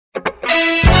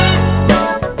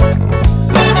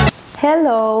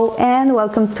Hello and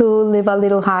welcome to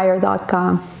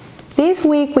livealittlehigher.com. This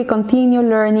week we continue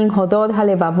learning Hodot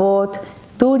HaLevavot,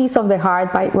 Duties of the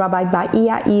Heart by Rabbi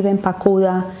Bahia Ibn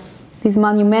Pakuda. This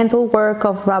monumental work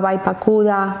of Rabbi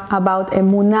Pakuda about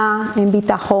emunah and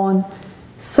bitachon,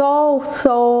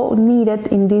 so needed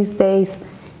in these days.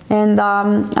 And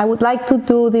I would like to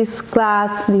do this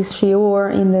class, this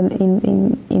shiur, in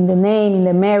the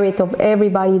merit of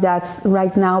everybody that's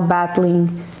right now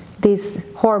battling this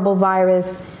horrible virus,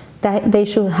 that they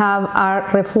should have our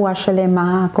refuah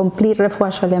shelema, complete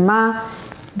refuah shelema.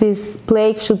 This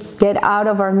plague should get out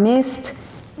of our midst,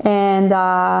 and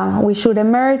we should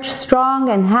emerge strong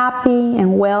and happy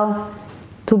and well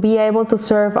to be able to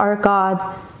serve our God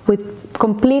with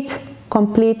complete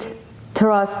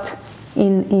trust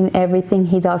in everything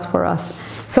He does for us.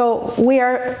 So we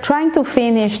are trying to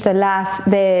finish the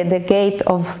gate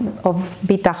of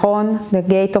bitachon, the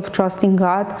gate of trusting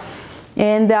God,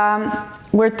 and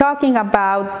we're talking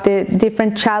about the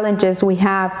different challenges we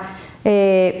have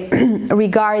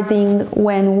regarding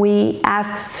when we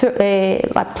ask a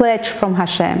pledge from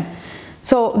Hashem.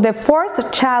 So the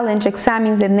fourth challenge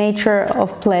examines the nature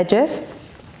of pledges,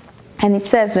 and it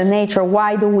says the nature.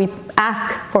 Why do we ask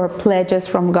for pledges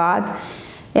from God?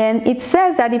 And it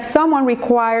says that if someone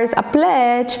requires a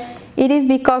pledge, it is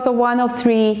because of one of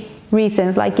three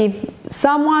reasons. Like if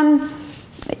someone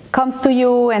comes to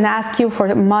you and asks you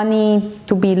for money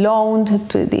to be loaned,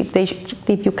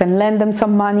 if you can lend them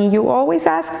some money, you always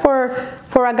ask for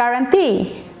a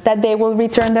guarantee that they will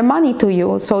return the money to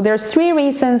you. So there's three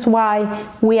reasons why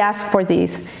we ask for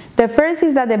this. The first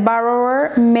is that the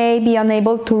borrower may be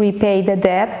unable to repay the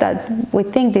debt, that we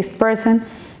think this person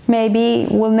maybe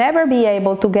will never be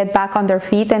able to get back on their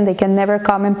feet and they can never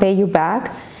come and pay you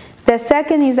back. The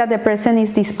second is that the person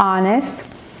is dishonest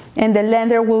and the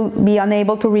lender will be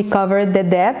unable to recover the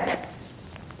debt.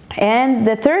 And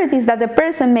the third is that the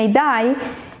person may die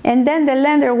and then the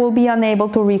lender will be unable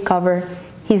to recover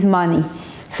his money.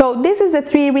 So this is the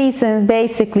three reasons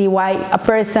basically why a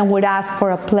person would ask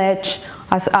for a pledge,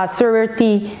 a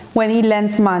surety when he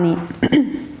lends money.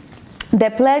 The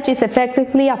pledge is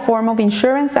effectively a form of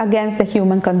insurance against the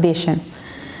human condition.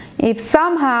 If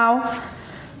somehow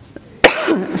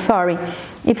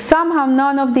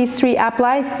none of these three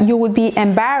applies, you would be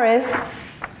embarrassed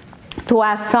to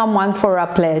ask someone for a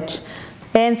pledge.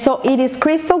 And so it is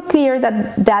crystal clear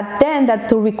that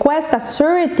to request a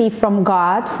surety from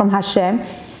God, from Hashem,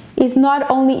 is not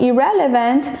only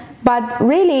irrelevant, but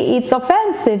really it's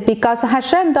offensive, because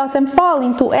Hashem doesn't fall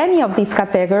into any of these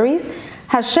categories.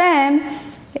 Hashem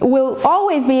will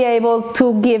always be able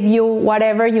to give you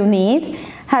whatever you need.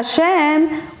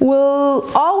 Hashem will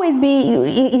always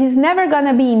he's never going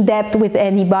to be in debt with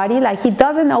anybody. Like, he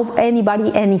doesn't owe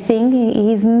anybody anything.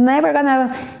 He's never going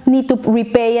to need to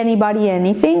repay anybody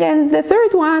anything. And the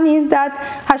third one is that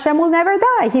Hashem will never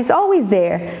die. He's always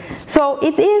there. So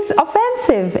it is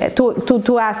offensive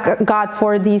to ask God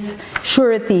for these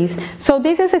sureties. So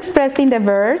this is expressed in the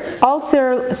verse, all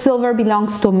silver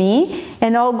belongs to me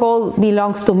and all gold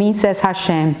belongs to me, says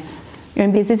Hashem.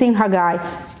 And this is in Haggai.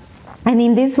 And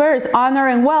in this verse, honor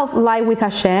and wealth lie with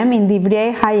Hashem. In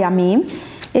Divrei Hayamim,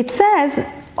 it says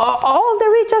all the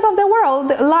riches of the world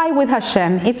lie with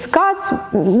Hashem. It's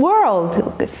God's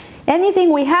world.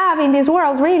 Anything we have in this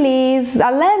world really is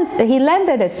He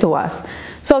lended it to us.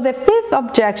 So the fifth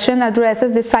objection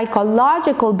addresses the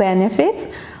psychological benefits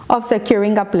of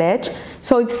securing a pledge.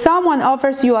 So if someone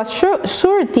offers you a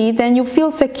surety, then you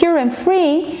feel secure and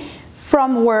free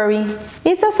from worry.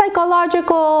 It's a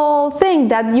psychological thing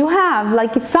that you have.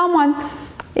 Like if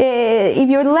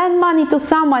you lend money to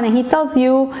someone and he tells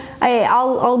you, hey,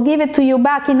 I'll give it to you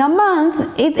back in a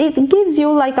month, it gives you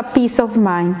like a peace of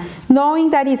mind, knowing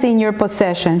that it's in your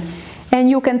possession. And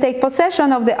you can take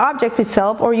possession of the object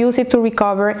itself or use it to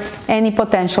recover any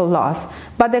potential loss.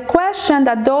 But the question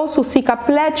that those who seek a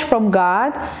pledge from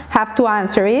God have to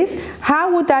answer is,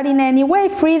 how would that in any way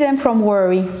free them from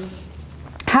worry?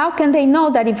 How can they know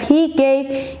that if He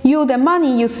gave you the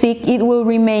money you seek, it will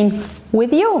remain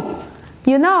with you?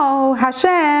 You know,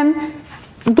 Hashem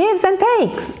gives and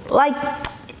takes. Like,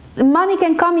 money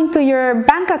can come into your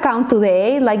bank account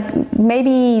today. Like,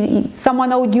 maybe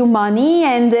someone owed you money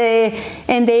and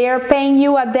they are paying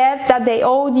you a debt that they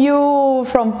owed you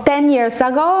from 10 years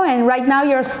ago, and right now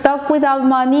you're stuck without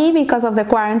money because of the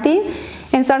quarantine,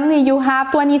 and suddenly you have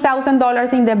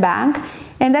 $20,000 in the bank.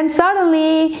 And then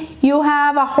suddenly you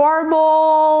have a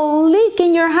horrible leak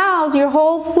in your house. Your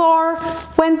whole floor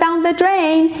went down the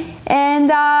drain,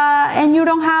 and you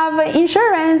don't have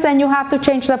insurance, and you have to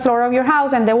change the floor of your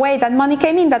house. And the way that money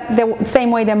came in, that the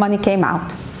same way the money came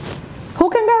out. Who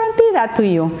can guarantee that to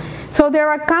you? So there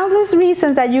are countless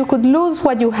reasons that you could lose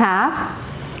what you have.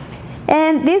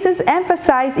 And this is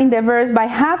emphasized in the verse, by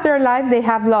half their lives they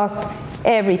have lost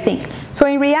everything. So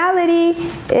in reality,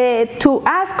 to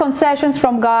ask concessions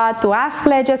from God, to ask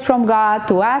pledges from God,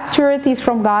 to ask sureties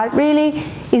from God really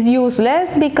is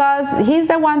useless, because He's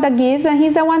the one that gives and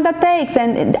He's the one that takes.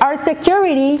 And our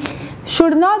security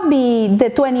should not be the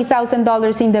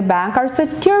 $20,000 in the bank. Our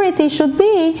security should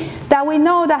be that we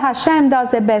know that Hashem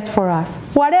does the best for us.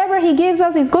 Whatever He gives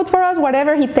us is good for us.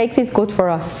 Whatever He takes is good for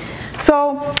us.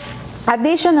 So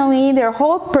additionally, their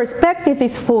whole perspective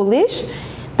is foolish.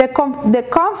 The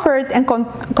comfort and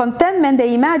contentment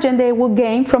they imagine they will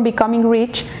gain from becoming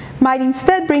rich might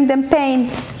instead bring them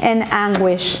pain and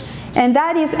anguish. And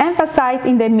that is emphasized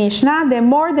in the Mishnah. The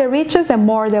more the riches, the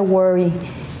more the worry.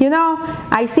 You know,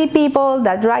 I see people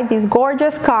that drive these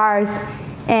gorgeous cars,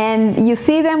 and you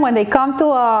see them when they come to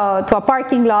a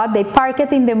parking lot, they park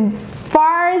it in the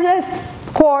farthest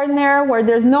corner where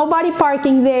there's nobody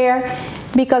parking there,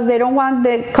 because they don't want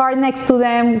the car next to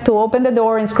them to open the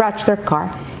door and scratch their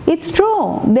car. It's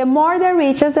true. The more the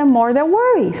riches, the more the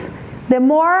worries. The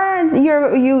more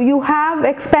you have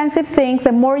expensive things,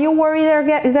 the more you worry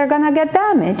they're going to get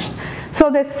damaged. So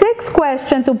the sixth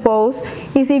question to pose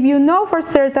is, if you know for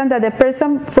certain that the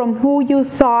person from who you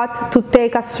thought to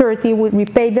take a surety would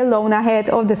repay the loan ahead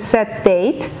of the set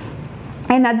date,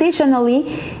 and additionally,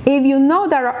 if you know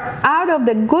that out of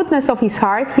the goodness of his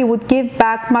heart, he would give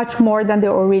back much more than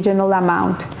the original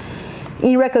amount.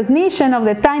 In recognition of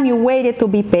the time you waited to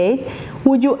be paid,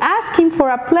 would you ask him for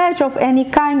a pledge of any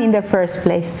kind in the first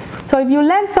place? So if you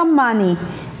lend some money,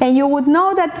 and you would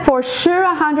know that for sure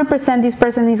 100% this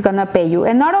person is going to pay you.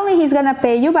 And not only he's going to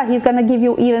pay you, but he's going to give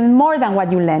you even more than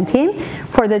what you lent him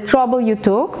for the trouble you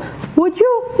took. Would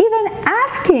you even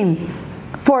ask him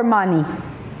for money?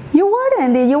 You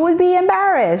wouldn't. You would be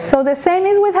embarrassed. So the same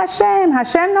is with Hashem.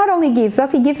 Hashem not only gives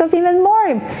us, He gives us even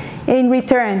more in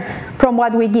return from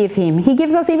what we give Him. He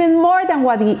gives us even more than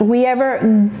what we ever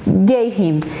gave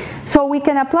Him. So we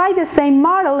can apply the same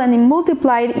model and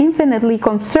multiply it infinitely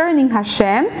concerning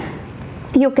Hashem.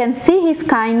 You can see His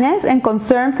kindness and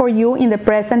concern for you in the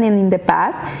present and in the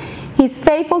past. He's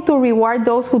faithful to reward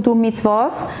those who do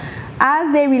mitzvahs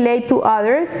as they relate to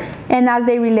others and as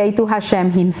they relate to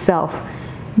Hashem Himself.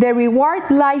 The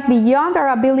reward lies beyond our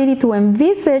ability to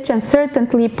envisage and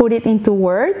certainly put it into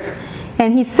words.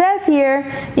 And he says here,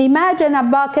 imagine a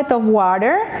bucket of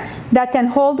water that can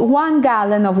hold 1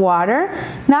 gallon of water.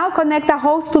 Now connect a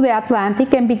hose to the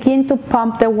Atlantic and begin to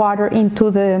pump the water into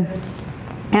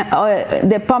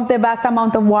pump the vast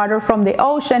amount of water from the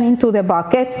ocean into the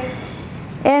bucket.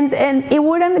 And it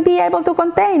wouldn't be able to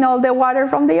contain all the water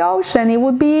from the ocean. It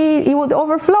would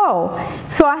overflow.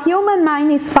 So a human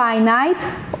mind is finite.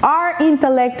 Our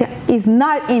intellect is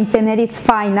not infinite, it's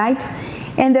finite.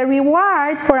 And the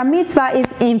reward for a mitzvah is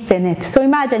infinite. So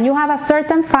imagine you have a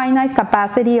certain finite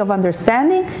capacity of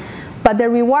understanding, but the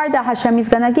reward that Hashem is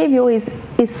going to give you is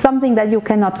something that you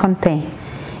cannot contain.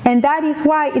 And that is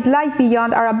why it lies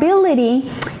beyond our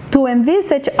ability to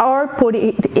envisage or put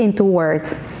it into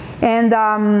words. And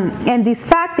this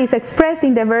fact is expressed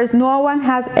in the verse, no one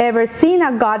has ever seen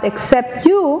a God except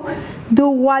you. Do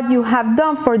what you have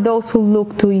done for those who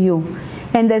look to you.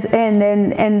 And it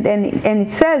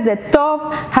says that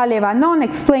Tov HaLevanon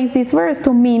explains this verse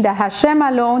to mean that Hashem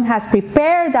alone has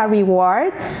prepared a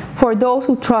reward for those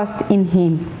who trust in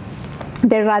Him.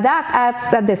 The Radak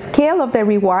adds that the scale of the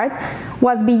reward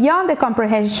was beyond the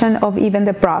comprehension of even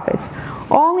the prophets.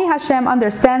 Only Hashem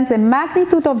understands the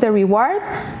magnitude of the reward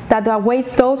that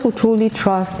awaits those who truly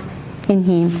trust in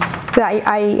Him.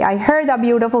 I heard a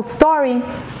beautiful story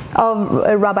of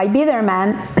Rabbi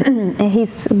Biderman.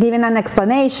 He's given an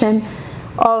explanation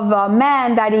of a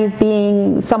man that is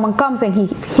someone comes and he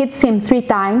hits him 3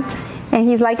 times. And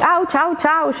he's like, ouch, ouch,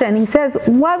 ouch. And he says,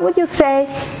 what would you say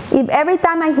if every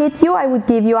time I hit you, I would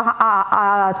give you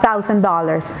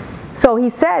 $1,000? So he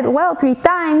said, well, 3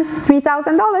 times,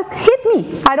 $3,000, hit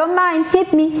me. I don't mind,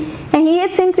 hit me. And he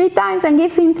hits him 3 times and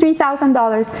gives him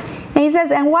 $3,000. And he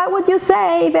says, and what would you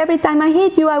say if every time I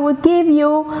hit you, I would give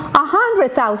you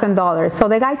 $100,000? So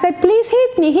the guy said, please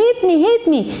hit me, hit me, hit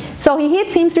me. So he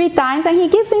hits him 3 times and he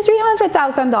gives him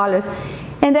 $300,000.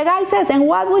 And the guy says, and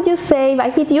what would you say if I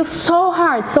hit you so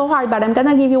hard, but I'm going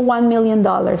to give you $1 million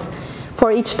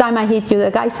for each time I hit you? The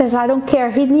guy says, I don't care.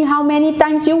 Hit me how many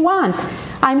times you want.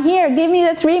 I'm here. Give me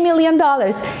the $3 million.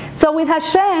 So with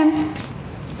Hashem,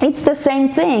 it's the same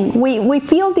thing. We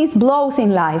feel these blows in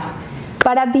life,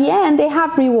 but at the end, they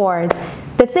have reward.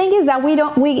 The thing is that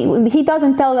He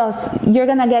doesn't tell us, you're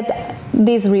going to get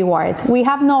this reward. We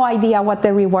have no idea what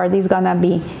the reward is going to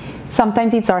be.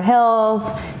 Sometimes it's our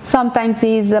health, sometimes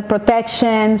it's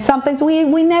protection, sometimes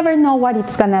we never know what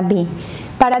it's gonna be.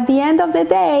 But at the end of the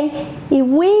day, if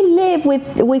we live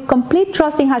with complete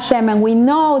trust in Hashem, and we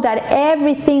know that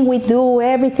everything we do,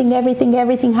 everything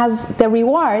has the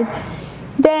reward,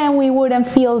 then we wouldn't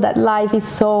feel that life is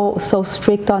so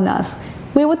strict on us.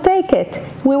 We would take it.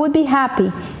 We would be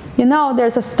happy. You know,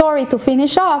 there's a story to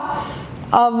finish off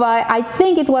of, I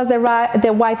think it was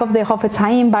the wife of the Hafetz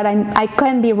Haim, but I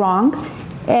can be wrong.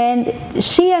 And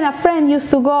she and a friend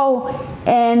used to go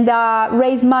and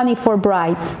raise money for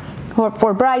brides,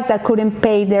 for brides that couldn't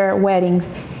pay their weddings.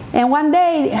 And one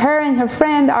day, her and her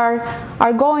friend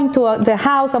are going to the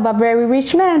house of a very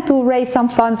rich man to raise some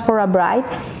funds for a bride.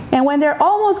 And when they're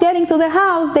almost getting to the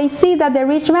house, they see that the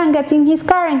rich man gets in his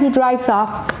car and he drives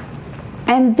off.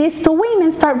 And these two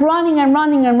women start running and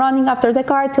running and running after the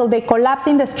car till they collapse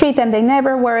in the street, and they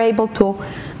never were able to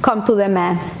come to the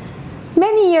man.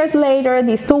 Many years later,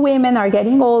 these two women are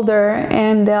getting older,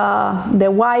 and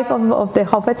the wife of the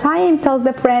Hafetz Haim tells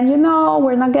the friend, you know,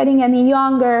 we're not getting any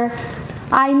younger.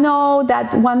 I know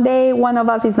that one day one of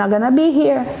us is not gonna be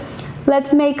here.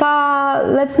 Let's make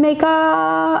a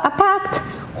pact.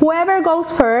 Whoever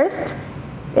goes first,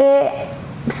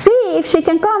 see if she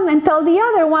can come and tell the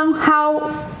other one how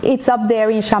it's up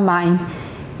there in Shamayim.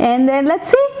 And then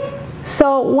let's see.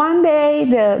 So one day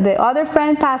the other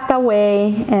friend passed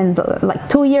away, and like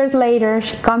 2 years later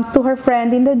she comes to her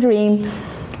friend in the dream,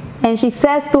 and she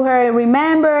says to her,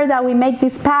 remember that we make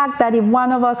this pact that if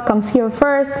one of us comes here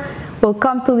first, we'll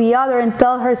come to the other and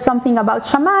tell her something about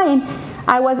Shamayim.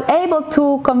 I was able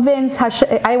to convince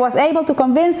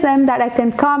them that I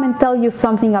can come and tell you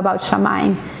something about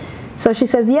Shamayim. So she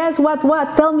says, yes, what?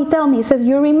 Tell me. He says,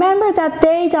 you remember that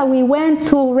day that we went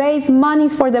to raise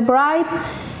monies for the bride?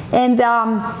 And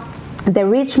the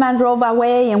rich man drove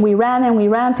away, and we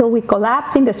ran till we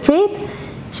collapsed in the street?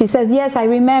 She says, yes, I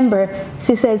remember.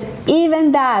 She says,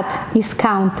 even that is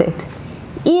counted.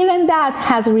 Even that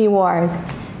has reward.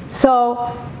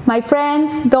 So, my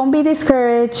friends, don't be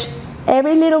discouraged.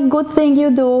 Every little good thing you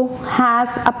do has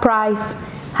a price.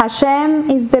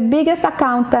 Hashem is the biggest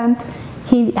accountant.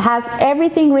 He has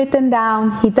everything written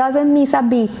down. He doesn't miss a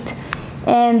beat.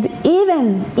 And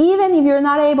even if you're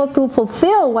not able to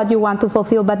fulfill what you want to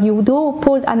fulfill, but you do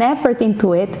put an effort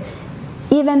into it,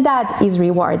 even that is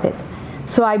rewarded.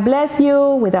 So I bless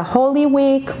you with a holy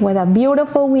week, with a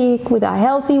beautiful week, with a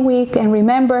healthy week, and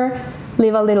remember,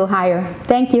 live a little higher.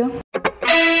 Thank you.